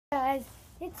guys,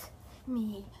 it's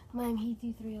me,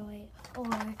 MyMHeathy308, or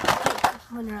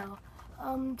Monroe.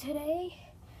 Today,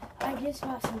 I just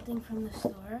bought something from the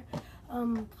store.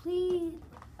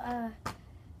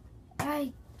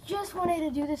 I just wanted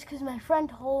to do this because my friend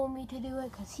told me to do it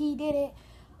because he did it.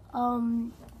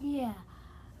 Yeah.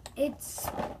 It's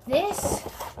this,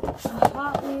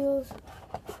 Hot Wheels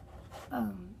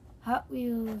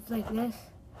like this.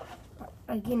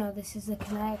 Like, you know, this is the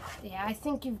Connect. Yeah, I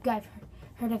think you guys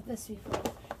heard of this before.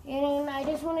 And I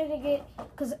just wanted to get,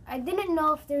 because I didn't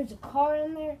know if there's a car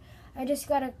in there. I just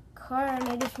got a car and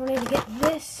I just wanted to get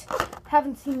this.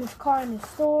 Haven't seen this car in the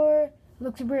store.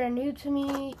 Looks brand new to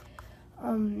me.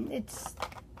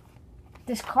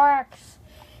 This car,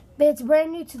 it's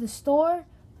brand new to the store.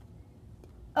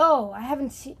 Oh, I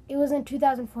haven't seen, it was in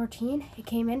 2014, it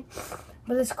came in.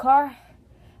 But this car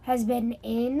has been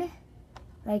in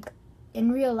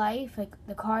real life, like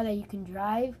the car that you can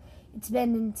drive. It's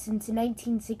been in since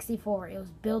 1964. It was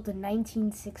built in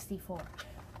 1964.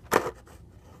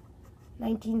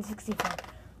 1964.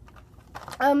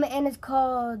 And it's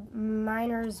called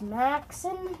Miners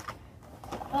Maxon.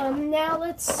 Now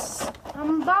let's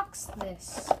unbox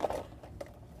this.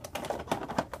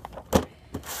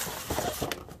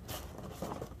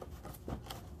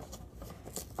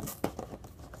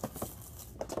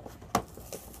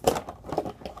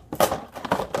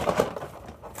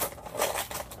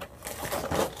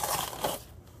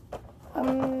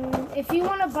 If you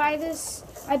want to buy this,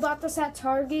 I bought this at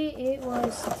Target. It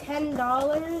was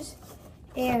 $10,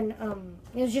 and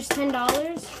it was just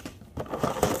 $10.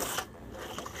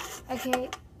 Okay,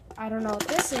 I don't know what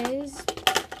this is.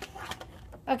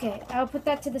 Okay, I'll put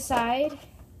that to the side.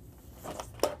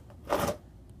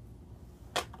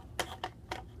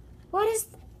 What is?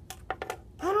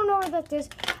 I don't know what that is.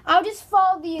 I'll just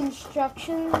follow the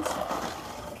instructions.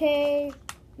 Okay,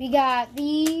 we got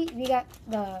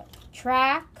the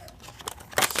track.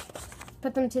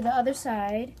 Put them to the other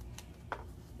side.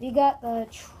 We got the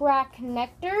track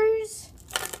connectors.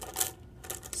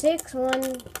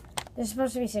 There's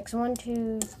supposed to be 6. 1,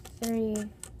 2, 3,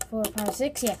 4, 5,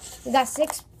 6. Yeah, we got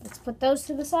 6. Let's put those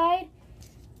to the side.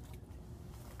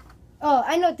 Oh,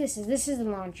 I know what this is. This is the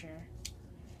launcher.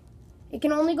 It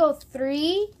can only go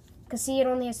 3. Because see, it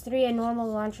only has 3. A normal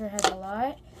launcher has a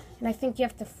lot. And I think you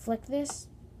have to flick this.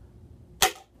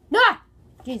 Ah!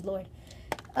 Jeez Lord.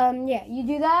 Yeah, you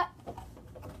do that.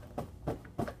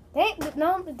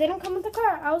 No, it didn't come with the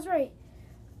car. I was right.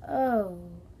 Oh,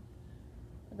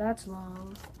 that's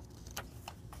long.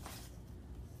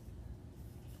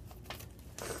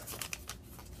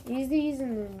 Use these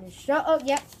and oh,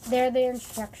 yep, they're the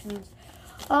instructions.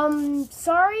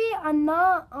 Sorry, I'm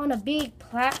not on a big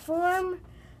platform.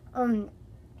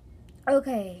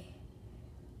 Okay.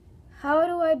 How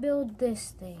do I build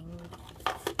this thing?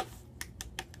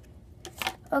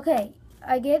 Okay,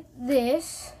 I get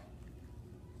this.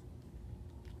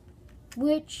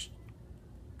 Which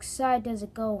side does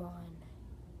it go on?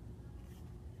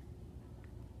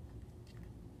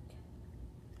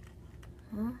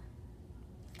 Huh?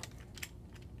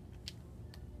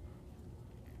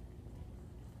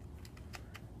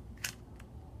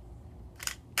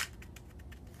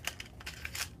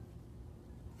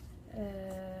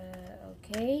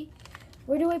 Okay.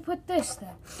 Where do I put this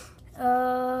then?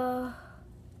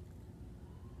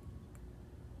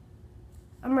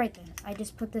 I'm right there. I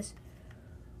just put this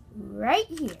right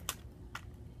here.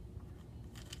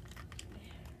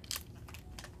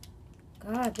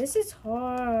 God, this is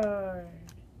hard.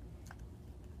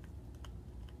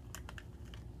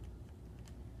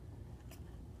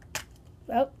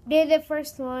 Oh, did the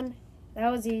first one.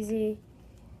 That was easy.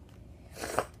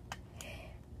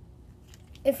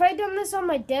 If I done this on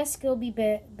my desk, it'll be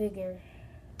bigger.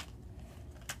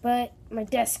 But my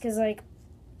desk is like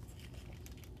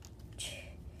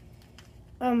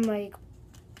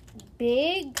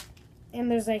big, and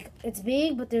there's it's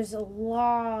big, but there's a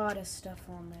lot of stuff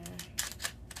on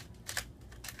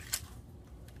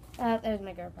there. There's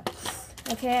my grandpa.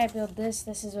 Okay, I built this.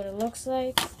 This is what it looks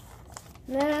like.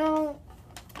 Now,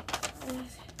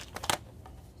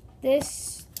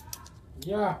 this.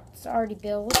 Yeah. It's already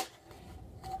built.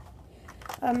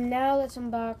 Now let's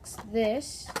unbox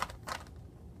this.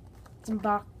 Let's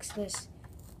unbox this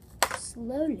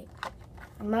slowly.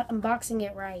 I'm not unboxing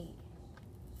it right.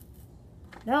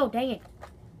 No, dang it.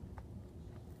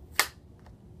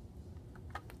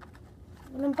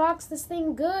 I'm gonna unbox this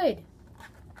thing good.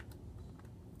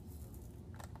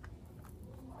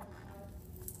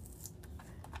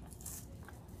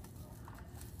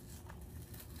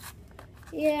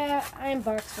 Yeah, I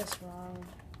unboxed this wrong.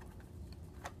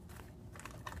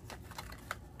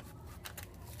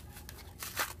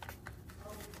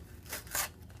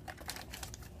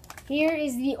 here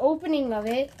is the opening of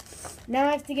it. Now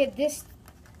I have to get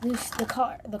the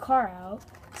car out.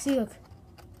 See, look.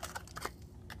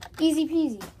 Easy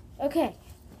peasy. Okay.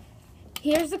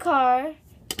 Here's the car.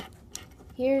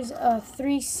 Here's a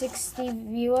 360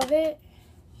 view of it.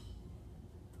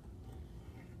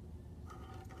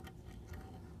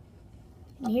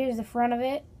 And here's the front of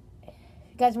it.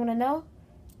 You guys want to know?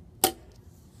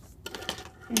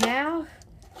 Now,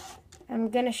 I'm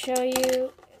going to show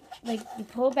you, like, you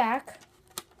pull back.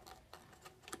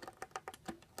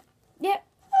 Yep.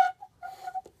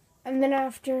 And then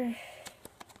after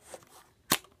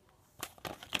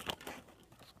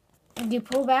you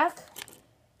pull back,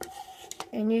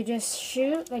 and you just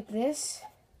shoot like this.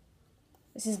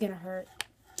 This is going to hurt.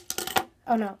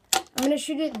 Oh, no. I'm going to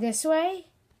shoot it this way.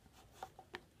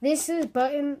 This is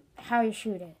button how you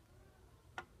shoot it.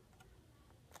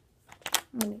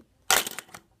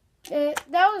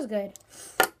 That was good.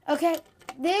 Okay,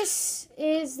 this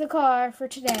is the car for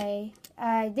today.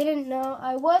 I didn't know.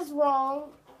 I was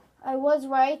wrong. I was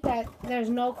right that there's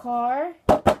no car.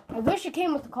 I wish it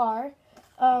came with the car.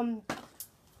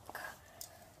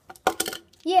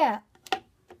 Yeah,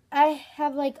 I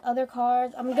have like other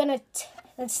cars. I'm gonna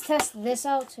let's test this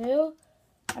out too.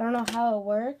 I don't know how it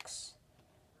works,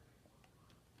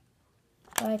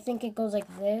 but I think it goes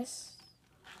like this.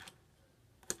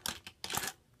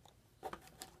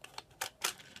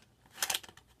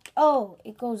 Oh,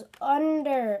 it goes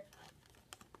under.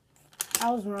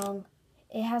 I was wrong.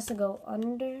 It has to go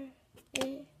under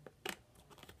it.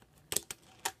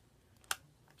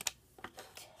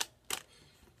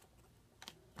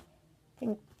 I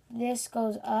think this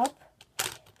goes up.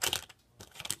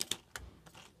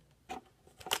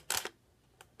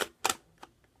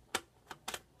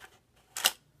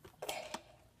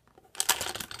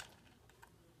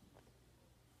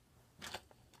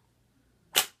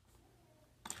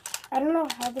 I don't know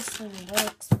how this thing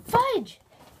works. Fudge!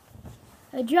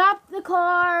 I dropped the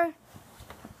car.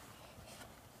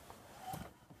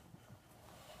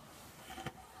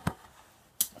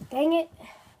 Dang it.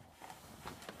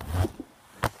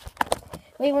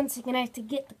 Wait 1 second, I have to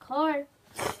get the car.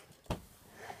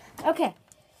 Okay.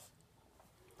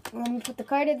 Let me put the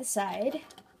car to the side.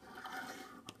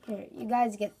 Here, you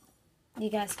guys can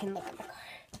look at the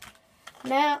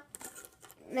car.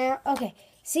 Now, okay.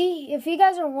 See, if you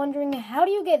guys are wondering, how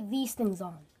do you get these things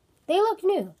on? They look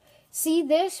new. See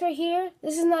this right here?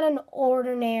 This is not an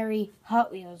ordinary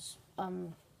Hot Wheels, Hot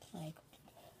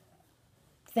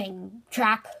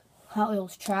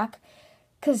Wheels track.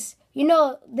 Because, you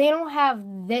know, they don't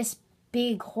have this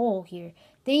big hole here.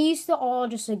 They used to all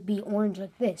just, like, be orange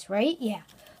like this, right? Yeah.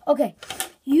 Okay.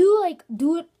 You, like,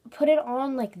 put it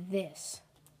on like this.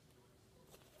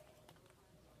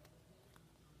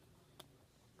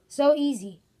 So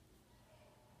easy.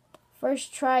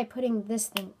 First try putting this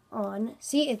thing on.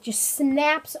 See, it just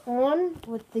snaps on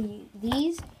with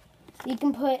these. You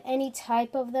can put any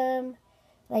type of them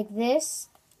like this.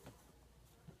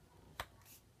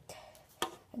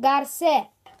 I got it set.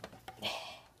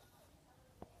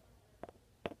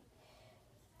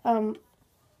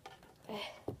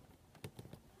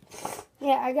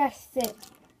 Yeah, I got it set.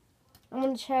 I'm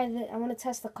gonna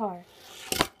test the car.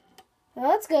 Now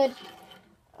that's good.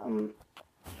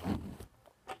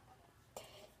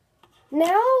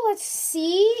 Now let's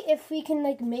see if we can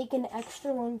like make an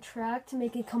extra long track to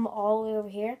make it come all the way over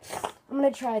here. I'm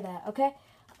gonna try that, okay?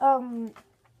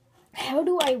 How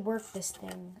do I work this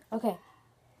thing? Okay.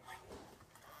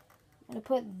 I'm gonna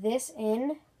put this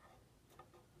in.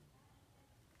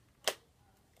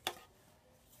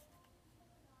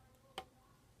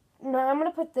 Now I'm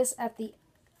gonna put this at the...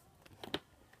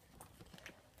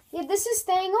 Yeah, this is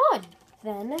staying on,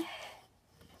 then.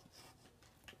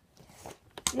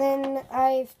 Then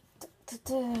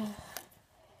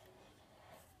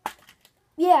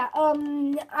yeah,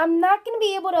 I'm not gonna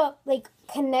be able to like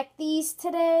connect these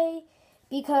today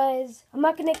because I'm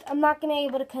not gonna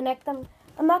able to connect them.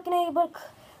 I'm not gonna able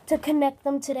to connect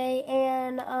them today,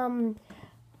 and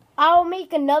I'll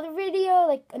make another video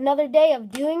like another day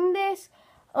of doing this.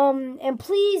 And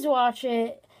please watch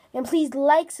it, and please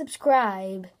like,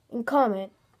 subscribe, and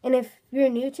comment. And if you're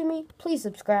new to me, please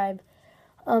subscribe.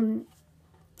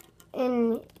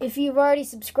 And if you've already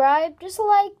subscribed, just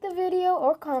like the video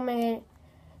or comment it.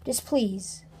 Just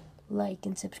please like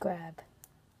and subscribe.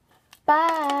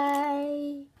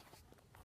 Bye.